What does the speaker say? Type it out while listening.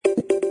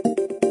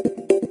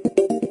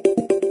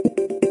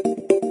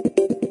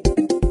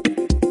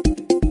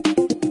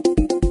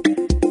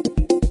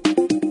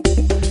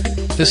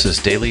This is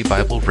Daily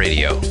Bible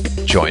Radio.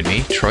 Join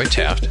me, Troy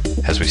Taft,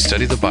 as we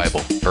study the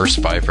Bible verse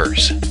by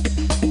verse.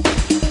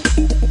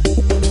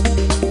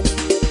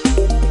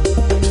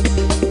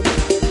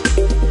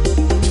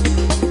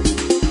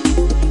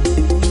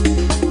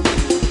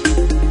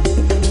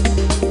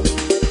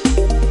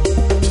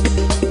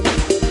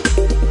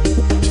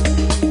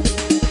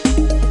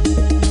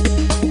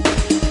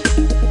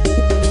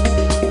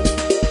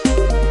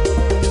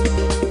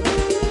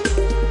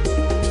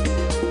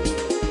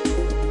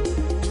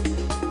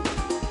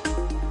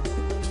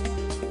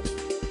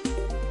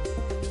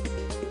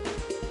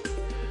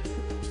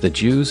 The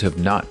Jews have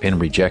not been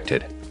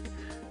rejected.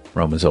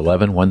 Romans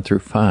 11, 1 through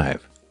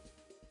 5.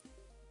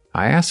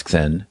 I ask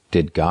then,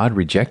 did God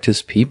reject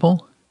his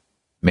people?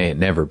 May it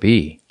never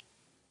be.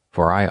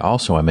 For I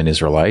also am an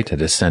Israelite, a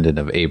descendant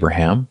of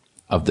Abraham,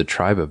 of the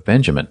tribe of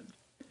Benjamin.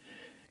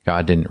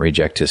 God didn't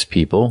reject his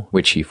people,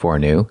 which he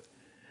foreknew.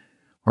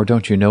 Or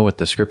don't you know what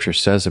the scripture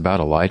says about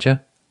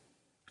Elijah?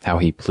 How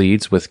he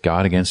pleads with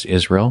God against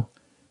Israel?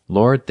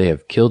 Lord, they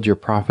have killed your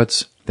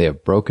prophets, they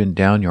have broken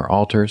down your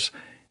altars,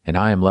 and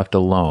I am left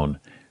alone,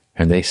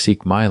 and they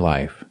seek my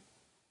life.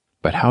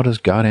 But how does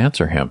God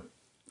answer him?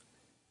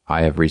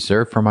 I have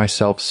reserved for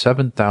myself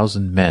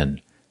 7,000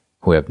 men,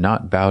 who have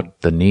not bowed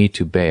the knee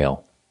to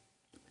Baal.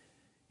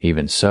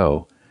 Even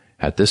so,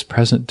 at this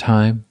present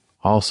time,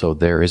 also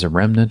there is a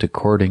remnant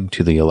according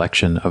to the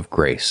election of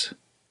grace.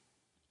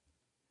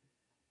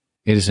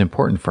 It is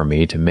important for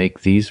me to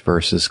make these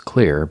verses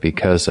clear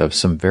because of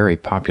some very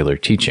popular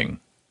teaching.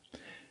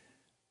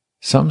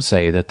 Some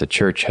say that the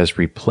church has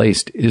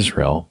replaced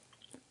Israel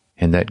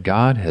and that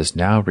God has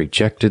now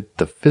rejected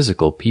the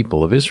physical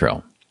people of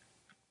Israel.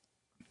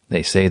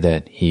 They say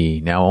that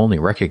he now only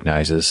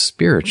recognizes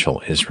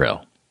spiritual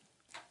Israel.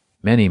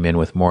 Many men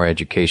with more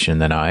education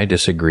than I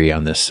disagree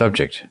on this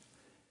subject.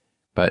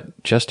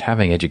 But just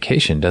having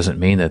education doesn't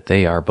mean that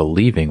they are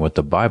believing what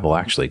the Bible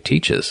actually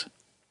teaches.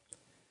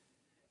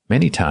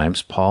 Many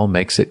times Paul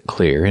makes it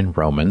clear in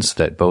Romans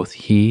that both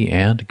he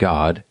and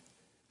God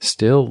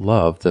still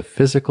love the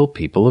physical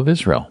people of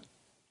Israel.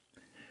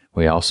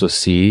 We also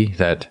see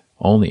that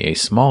only a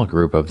small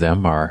group of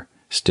them are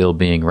still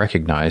being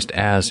recognized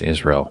as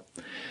Israel.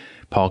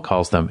 Paul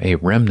calls them a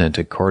remnant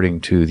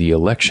according to the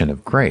election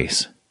of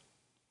grace.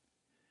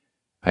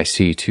 I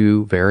see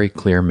two very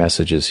clear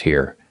messages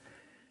here.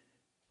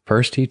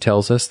 First, he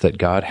tells us that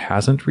God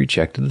hasn't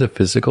rejected the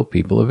physical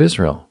people of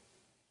Israel.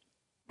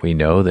 We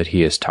know that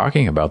he is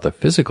talking about the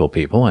physical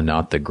people and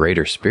not the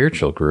greater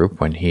spiritual group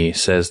when he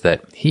says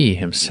that he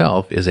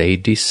himself is a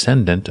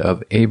descendant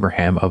of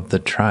Abraham of the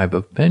tribe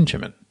of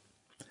Benjamin.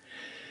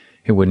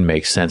 It wouldn't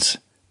make sense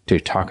to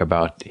talk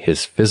about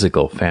his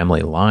physical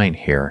family line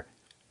here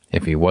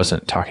if he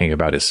wasn't talking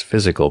about his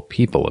physical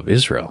people of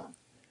Israel.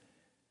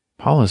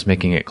 Paul is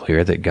making it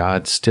clear that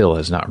God still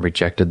has not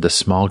rejected the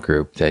small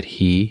group that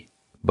he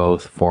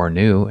both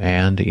foreknew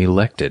and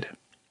elected.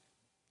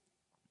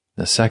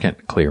 The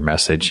second clear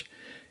message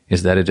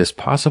is that it is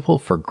possible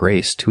for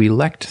grace to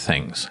elect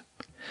things.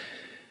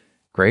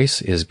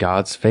 Grace is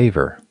God's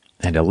favor,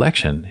 and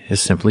election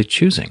is simply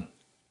choosing.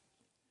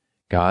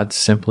 God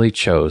simply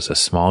chose a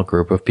small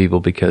group of people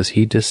because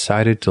he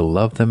decided to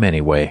love them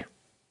anyway.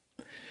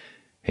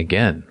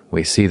 Again,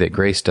 we see that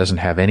grace doesn't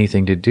have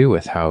anything to do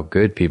with how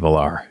good people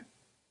are.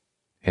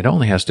 It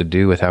only has to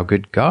do with how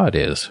good God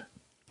is.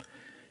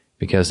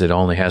 Because it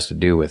only has to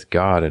do with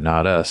God and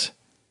not us,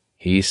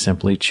 he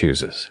simply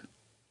chooses.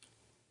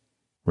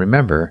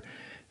 Remember,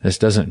 this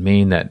doesn't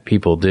mean that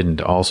people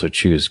didn't also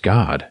choose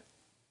God.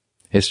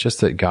 It's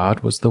just that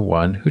God was the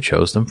one who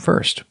chose them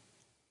first.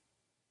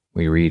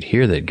 We read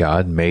here that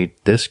God made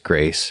this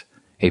grace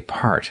a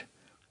part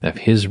of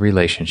his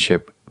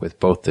relationship with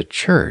both the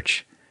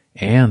church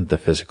and the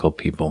physical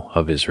people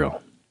of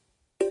Israel.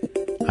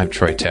 I'm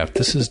Troy Taft.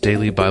 This is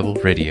Daily Bible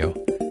Radio.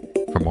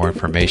 For more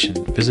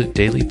information, visit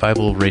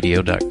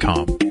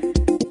dailybibleradio.com.